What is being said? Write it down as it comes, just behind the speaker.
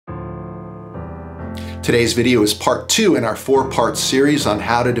Today's video is part 2 in our 4-part series on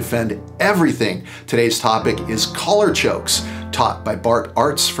how to defend everything. Today's topic is collar chokes, taught by Bart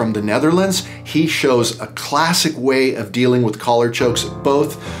Aarts from the Netherlands. He shows a classic way of dealing with collar chokes,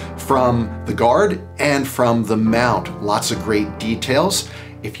 both from the guard and from the mount. Lots of great details.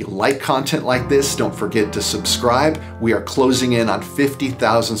 If you like content like this, don't forget to subscribe. We are closing in on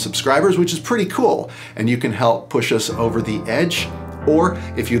 50,000 subscribers, which is pretty cool, and you can help push us over the edge. Or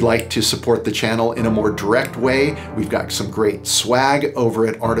if you'd like to support the channel in a more direct way, we've got some great swag over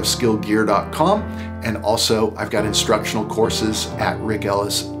at artofskillgear.com, and also I've got instructional courses at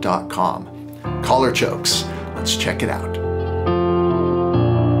rickellis.com. Collar chokes, let's check it out.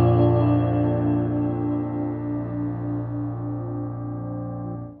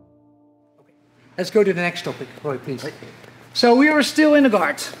 Let's go to the next topic, Roy, please. So we are still in the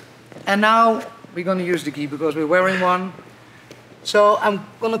guard, and now we're going to use the gi because we're wearing one. So I'm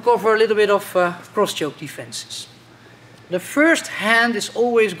going to cover a little bit of cross choke defenses. The first hand is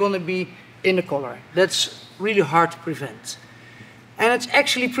always going to be in the collar. That's really hard to prevent. And it's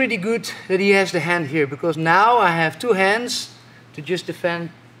actually pretty good that he has the hand here, because now I have two hands to just defend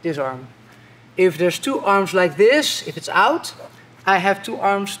this arm. If there's two arms like this, if it's out, I have two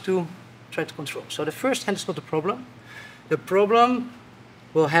arms to try to control. So the first hand is not the problem. The problem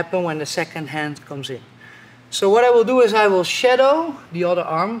will happen when the second hand comes in. So what I will do is I will shadow the other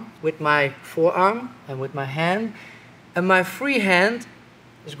arm with my forearm and with my hand. And my free hand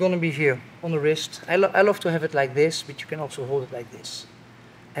is going to be here on the wrist. I love to have it like this, but you can also hold it like this.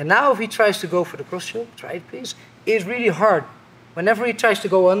 And now if he tries to go for the cross choke, try it please, it's really hard. Whenever he tries to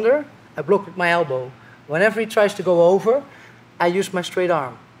go under, I block with my elbow. Whenever he tries to go over, I use my straight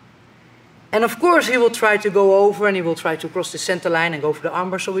arm. And of course he will try to go over and he will try to cross the center line and go for the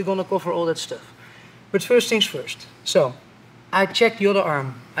armbar, so we're going to cover all that stuff. But first things first. So, I check the other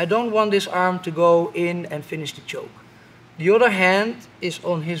arm. I don't want this arm to go in and finish the choke. The other hand is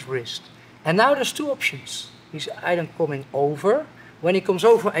on his wrist. And now there's two options. He's either coming over. When he comes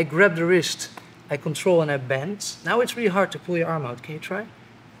over, I grab the wrist, I control and I bend. Now it's really hard to pull your arm out. Can you try?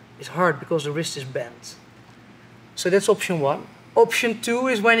 It's hard because the wrist is bent. So that's option one. Option two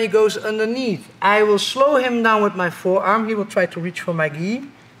is when he goes underneath. I will slow him down with my forearm. He will try to reach for my gi.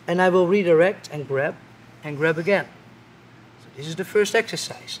 And I will redirect and grab again. So this is the first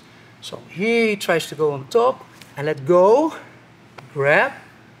exercise. So here he tries to go on top, I let go, grab,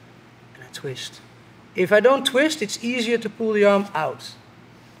 and I twist. If I don't twist, it's easier to pull the arm out.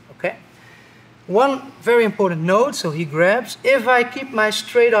 Okay? One very important note, so he grabs. If I keep my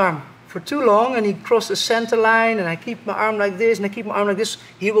straight arm for too long and he crosses the center line and I keep my arm like this and I keep my arm like this,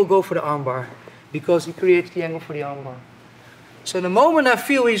 he will go for the armbar because he creates the angle for the armbar. So the moment I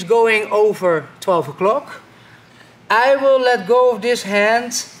feel he's going over 12 o'clock, I will let go of this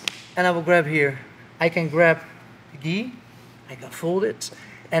hand and I will grab here. I can grab the gi, I can fold it,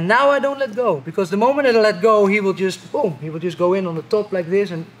 and now I don't let go, because the moment I let go, he will just, boom, he will just go in on the top like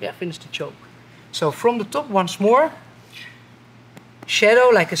this and yeah, finish the choke. So from the top once more, shadow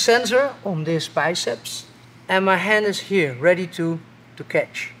like a sensor on this biceps, and my hand is here, ready to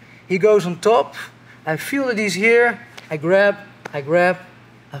catch. He goes on top, I feel that he's here, I grab,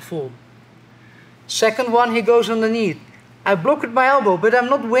 I fold. Second one, he goes underneath. I block with my elbow, but I'm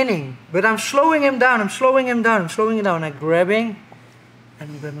not winning. But I'm slowing him down, I'm slowing him down. I'm grabbing, and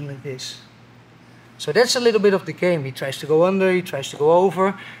I'm grabbing like this. So that's a little bit of the game. He tries to go under, he tries to go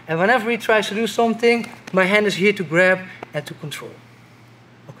over. And whenever he tries to do something, my hand is here to grab and to control.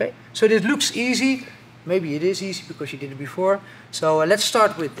 Okay? So this looks easy. Maybe it is easy because you did it before. So let's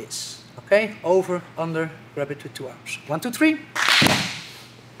start with this. Okay, over, under, grab it with two arms. 1, 2, 3.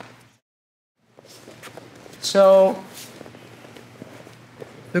 So,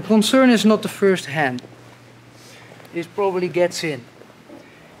 the concern is not the first hand. This probably gets in.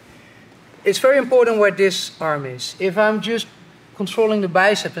 It's very important where this arm is. If I'm just controlling the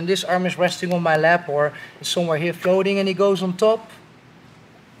bicep and this arm is resting on my lap or it's somewhere here floating and he goes on top,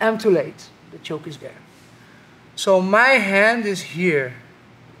 I'm too late. The choke is there. So my hand is here.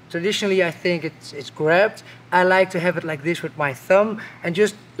 Traditionally, I think it's grabbed. I like to have it like this with my thumb and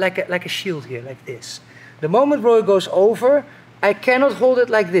just like a shield here, like this. The moment Roy goes over, I cannot hold it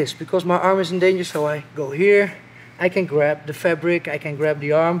like this because my arm is in danger, so I go here. I can grab the fabric, I can grab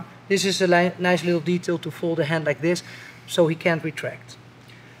the arm. This is a nice little detail to fold the hand like this, so he can't retract.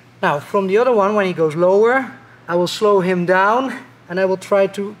 Now, from the other one, when he goes lower, I will slow him down and I will try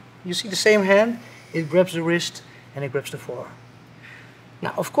to, you see the same hand? It grabs the wrist and it grabs the forearm.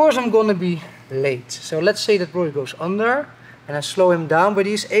 Now, of course, I'm going to be late. So let's say that Roy goes under and I slow him down, but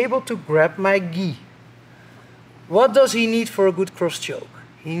he's able to grab my gi. What does he need for a good cross choke?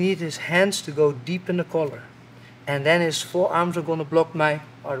 he needs his hands to go deep in the collar. And then his forearms are gonna block my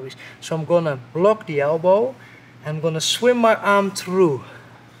arteries. So I'm gonna block the elbow, I'm gonna swim my arm through.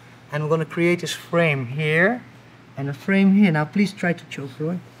 And I'm gonna create this frame here, and a frame here. Now please try to choke,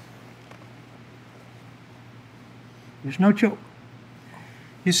 Roy. There's no choke.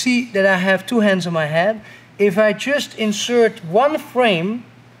 You see that I have two hands on my head. If I just insert one frame,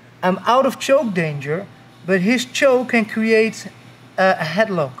 I'm out of choke danger, but his choke can create a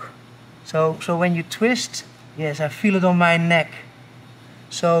headlock. So when you twist, yes, I feel it on my neck.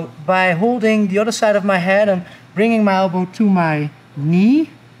 So by holding the other side of my head and bringing my elbow to my knee,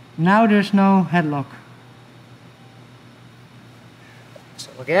 now there's no headlock. So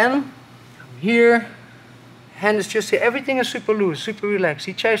again, I'm here, hand is just here, everything is super loose, super relaxed.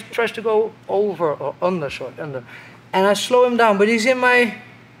 He tries to go over or under, under. And I slow him down, but he's in my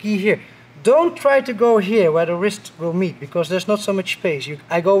gi here. Don't try to go here where the wrist will meet, because there's not so much space.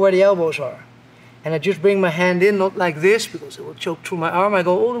 I go where the elbows are. And I just bring my hand in, not like this, because it will choke through my arm. I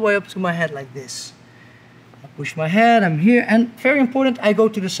go all the way up to my head like this. I push my head, I'm here, and very important, I go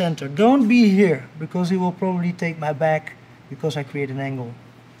to the center. Don't be here, because he will probably take my back, because I create an angle.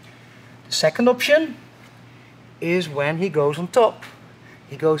 The second option is when he goes on top.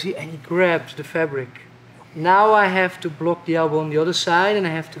 He goes here and he grabs the fabric. Now I have to block the elbow on the other side, and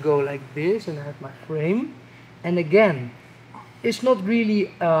I have to go like this, and I have my frame. And again, it's not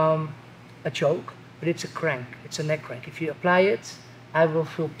really a choke, but it's a crank, it's a neck crank. If you apply it, I will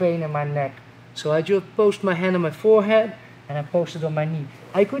feel pain in my neck. So I just post my hand on my forehead, and I post it on my knee.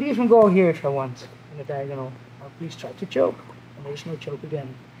 I could even go here if I want, in a diagonal. Now please try to choke, and there's no choke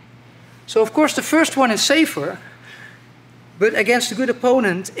again. So of course the first one is safer, but against a good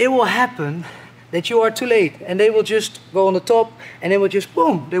opponent, it will happen that you are too late, and they will just go on the top, and they will just,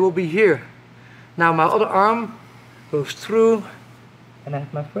 boom, they will be here. Now my other arm goes through, and I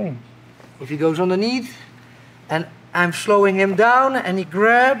have my frame. If he goes underneath, and I'm slowing him down, and he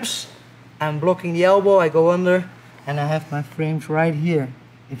grabs, I'm blocking the elbow, I go under, and I have my frames right here.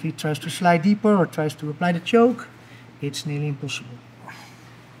 If he tries to slide deeper or tries to apply the choke, it's nearly impossible.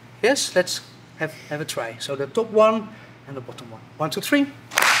 Yes, let's have a try. So the top one and the bottom one. 1, 2, 3.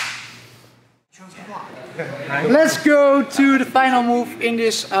 Let's go to the final move in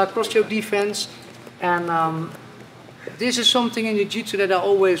this cross-choke defense. And this is something in Jiu-Jitsu that I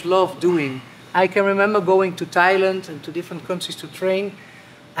always love doing. I can remember going to Thailand and to different countries to train.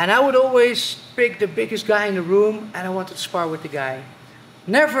 And I would always pick the biggest guy in the room, and I wanted to spar with the guy.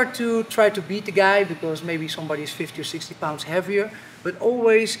 Never to try to beat the guy, because maybe somebody is 50 or 60 pounds heavier, but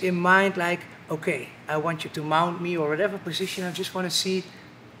always in mind like, okay, I want you to mount me or whatever position, I just want to see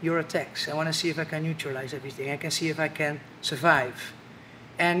your attacks. I want to see if I can neutralize everything. I can see if I can survive.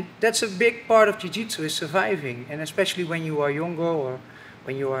 And that's a big part of Jiu-Jitsu, is surviving. And especially when you are younger, or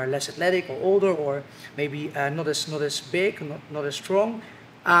when you are less athletic or older, or maybe not as big, not as strong.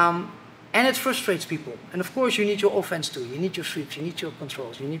 And it frustrates people. And of course you need your offense too. You need your sweeps, you need your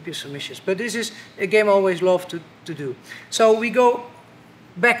controls, you need your submissions. But this is a game I always love to do. So we go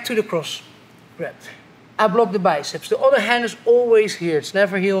back to the cross grab. I block the biceps. The other hand is always here. It's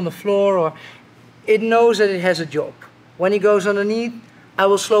never here on the floor, or it knows that it has a job. When he goes underneath, I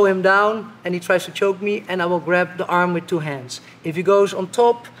will slow him down and he tries to choke me, and I will grab the arm with two hands. If he goes on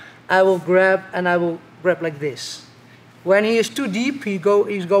top, I will grab, and I will grab like this. When he is too deep,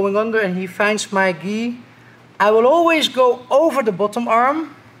 he's going under and he finds my gi, I will always go over the bottom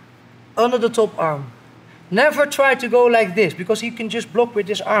arm, under the top arm. Never try to go like this, because he can just block with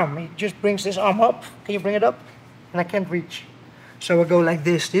this arm. He just brings this arm up. Can you bring it up? And I can't reach. So I go like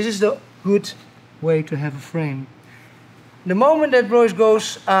this. This is the good way to have a frame. The moment that Royce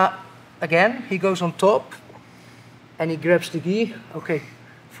goes, again, he goes on top and he grabs the gi. Okay,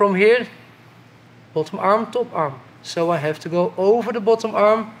 from here, bottom arm, top arm. So I have to go over the bottom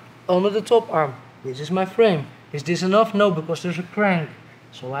arm, under the top arm. This is my frame. Is this enough? No, because there's a crank.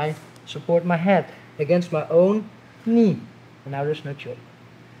 So I support my head against my own knee. And now there's no choke.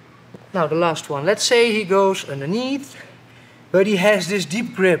 Now the last one. Let's say he goes underneath, but he has this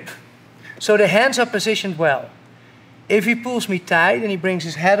deep grip. So the hands are positioned well. If he pulls me tight and he brings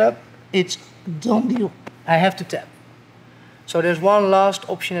his head up, it's done deal. I have to tap. So there's one last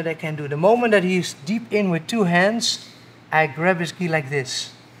option that I can do. The moment that he's deep in with two hands, I grab his gi like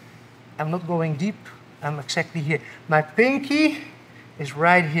this. I'm not going deep, I'm exactly here. My pinky is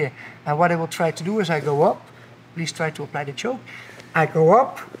right here. And what I will try to do is I go up. Please try to apply the choke. I go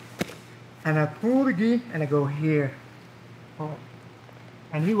up, and I pull the gi, and I go here. Oh.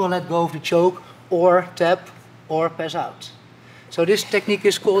 And he will let go of the choke, or tap, or pass out. So this technique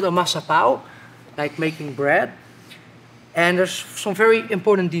is called a masapao, like making bread. And there's some very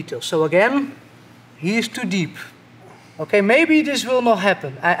important details. So again, he is too deep. Okay, maybe this will not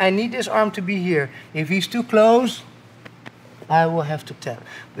happen. I need this arm to be here. If he's too close, I will have to tap.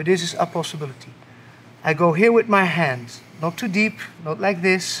 But this is a possibility. I go here with my hand, not too deep, not like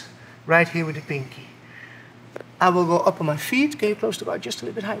this, right here with the pinky. I will go up on my feet. Can you close the guard just a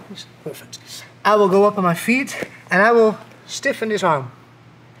little bit higher, please? Perfect. I will go up on my feet and I will stiffen this arm.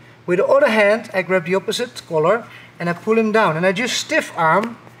 With the other hand, I grab the opposite collar and I pull him down. And I just stiff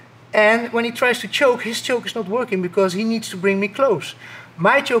arm. And when he tries to choke, his choke is not working because he needs to bring me close.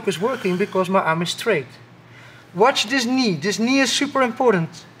 My choke is working because my arm is straight. Watch this knee. This knee is super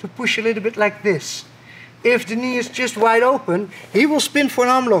important to push a little bit like this. If the knee is just wide open, he will spin for an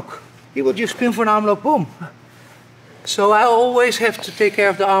arm lock. He will just spin for an arm lock, boom. So I always have to take care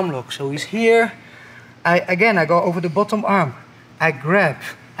of the arm lock. So he's here. I go over the bottom arm. I grab.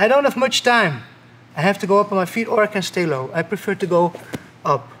 I don't have much time. I have to go up on my feet or I can stay low. I prefer to go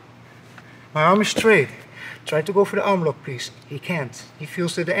up. My arm is straight. Try to go for the arm lock, please. He can't. He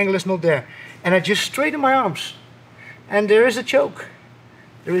feels that the angle is not there. And I just straighten my arms. And there is a choke.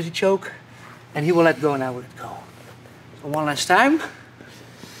 There is a choke. And he will let go and I will let go. So one last time.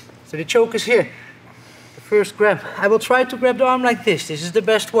 So the choke is here. The first grab. I will try to grab the arm like this. This is the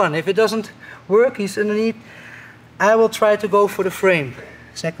best one. If it doesn't work, he's underneath. I will try to go for the frame.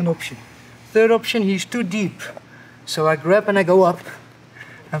 Second option. Third option, he's too deep. So I grab and I go up.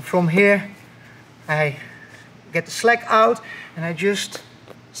 And from here, I get the slack out and I just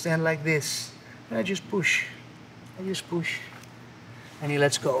stand like this. And I just push. I just push. And he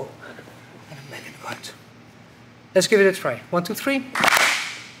lets go. And I'm back in the guard. Let's give it a try. 1, 2, 3.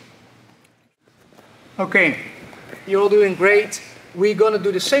 Okay, you're all doing great. We're gonna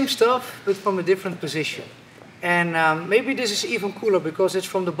do the same stuff, but from a different position. And maybe this is even cooler because it's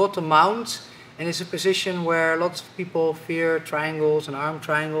from the bottom mount. And it's a position where lots of people fear triangles and arm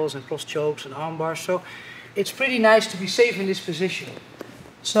triangles and cross chokes and arm bars. So it's pretty nice to be safe in this position.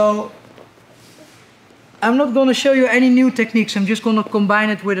 So I'm not going to show you any new techniques. I'm just going to combine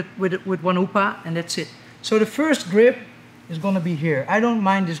it with one upa and that's it. So the first grip is going to be here. I don't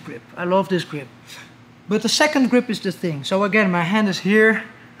mind this grip. I love this grip. But the second grip is the thing. So again, my hand is here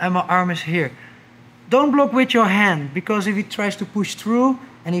and my arm is here. Don't block with your hand because if he tries to push through,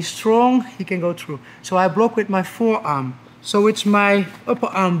 and he's strong, he can go through. So I block with my forearm. So it's my upper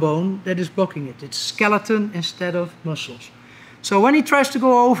arm bone that is blocking it. It's skeleton instead of muscles. So when he tries to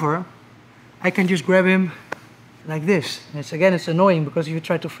go over, I can just grab him like this. And it's annoying because if you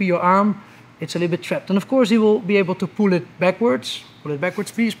try to free your arm, it's a little bit trapped. And of course he will be able to pull it backwards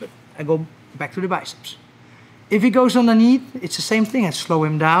please, but I go back to the biceps. If he goes underneath, it's the same thing. I slow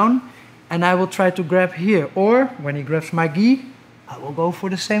him down and I will try to grab here. Or when he grabs my gi, I will go for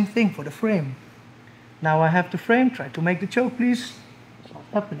the same thing, for the frame. Now I have the frame, try to make the choke, please. It's not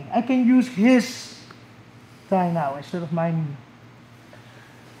happening. I can use his thigh now instead of my knee.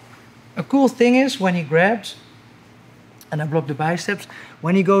 A cool thing is when he grabs, and I block the biceps,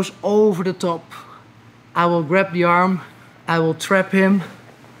 when he goes over the top, I will grab the arm, I will trap him,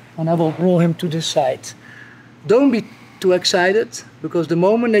 and I will roll him to the side. Don't be too excited, because the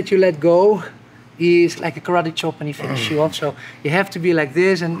moment that you let go, he's like a karate chop and he finishes you off. So you have to be like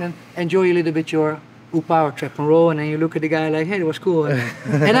this and enjoy a little bit your upa or trap and roll. And then you look at the guy like, hey, that was cool.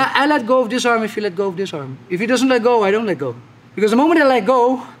 And I let go of this arm if you let go of this arm. If he doesn't let go, I don't let go. Because the moment I let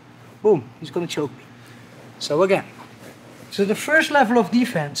go, boom, he's going to choke me. So again, so the first level of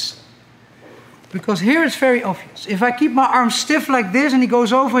defense, because here it's very obvious. If I keep my arm stiff like this and he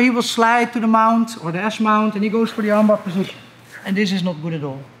goes over, he will slide to the mount or the S mount and he goes for the armbar position. And this is not good at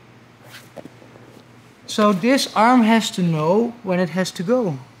all. So this arm has to know when it has to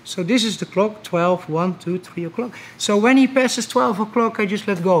go. So this is the clock, 12, 1, 2, 3 o'clock. So when he passes 12 o'clock, I just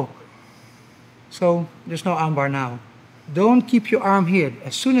let go. So there's no armbar now. Don't keep your arm here.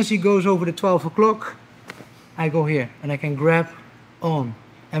 As soon as he goes over the 12 o'clock, I go here and I can grab on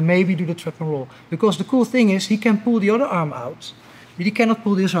and maybe do the trap and roll. Because the cool thing is he can pull the other arm out, but he cannot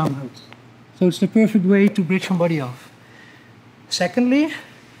pull this arm out. So it's the perfect way to bridge somebody off. Secondly,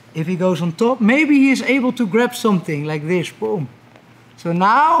 if he goes on top, maybe he is able to grab something like this, boom. So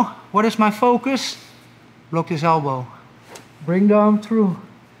now, what is my focus? Block his elbow. Bring the arm through.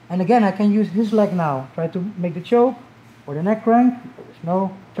 And again, I can use his leg now. Try to make the choke or the neck crank. There's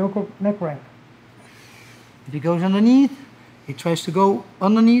no choke or neck crank. If he goes underneath, he tries to go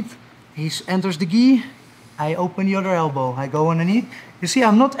underneath. He enters the gi. I open the other elbow. I go underneath. You see,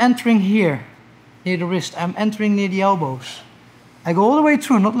 I'm not entering here, near the wrist. I'm entering near the elbows. I go all the way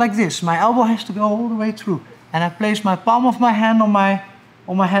through, not like this. My elbow has to go all the way through. And I place my palm of my hand on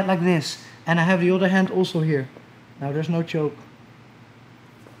my head like this. And I have the other hand also here. Now there's no choke.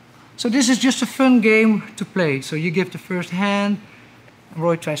 So this is just a fun game to play. So you give the first hand,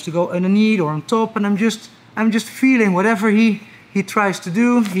 Roy tries to go underneath or on top, and I'm just feeling whatever he tries to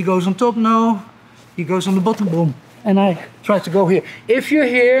do. He goes on top, no. He goes on the bottom, boom. And I try to go here. If you're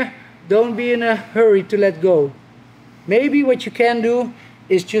here, don't be in a hurry to let go. Maybe what you can do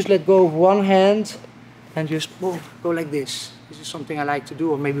is just let go of one hand and just go like this. This is something I like to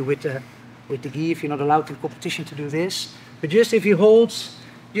do, or maybe with the gi if you're not allowed in competition to do this. But just if he holds,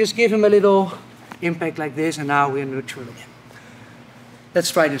 just give him a little impact like this, and now we're neutral again.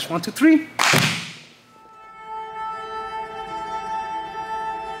 Let's try this. 1, 2, 3.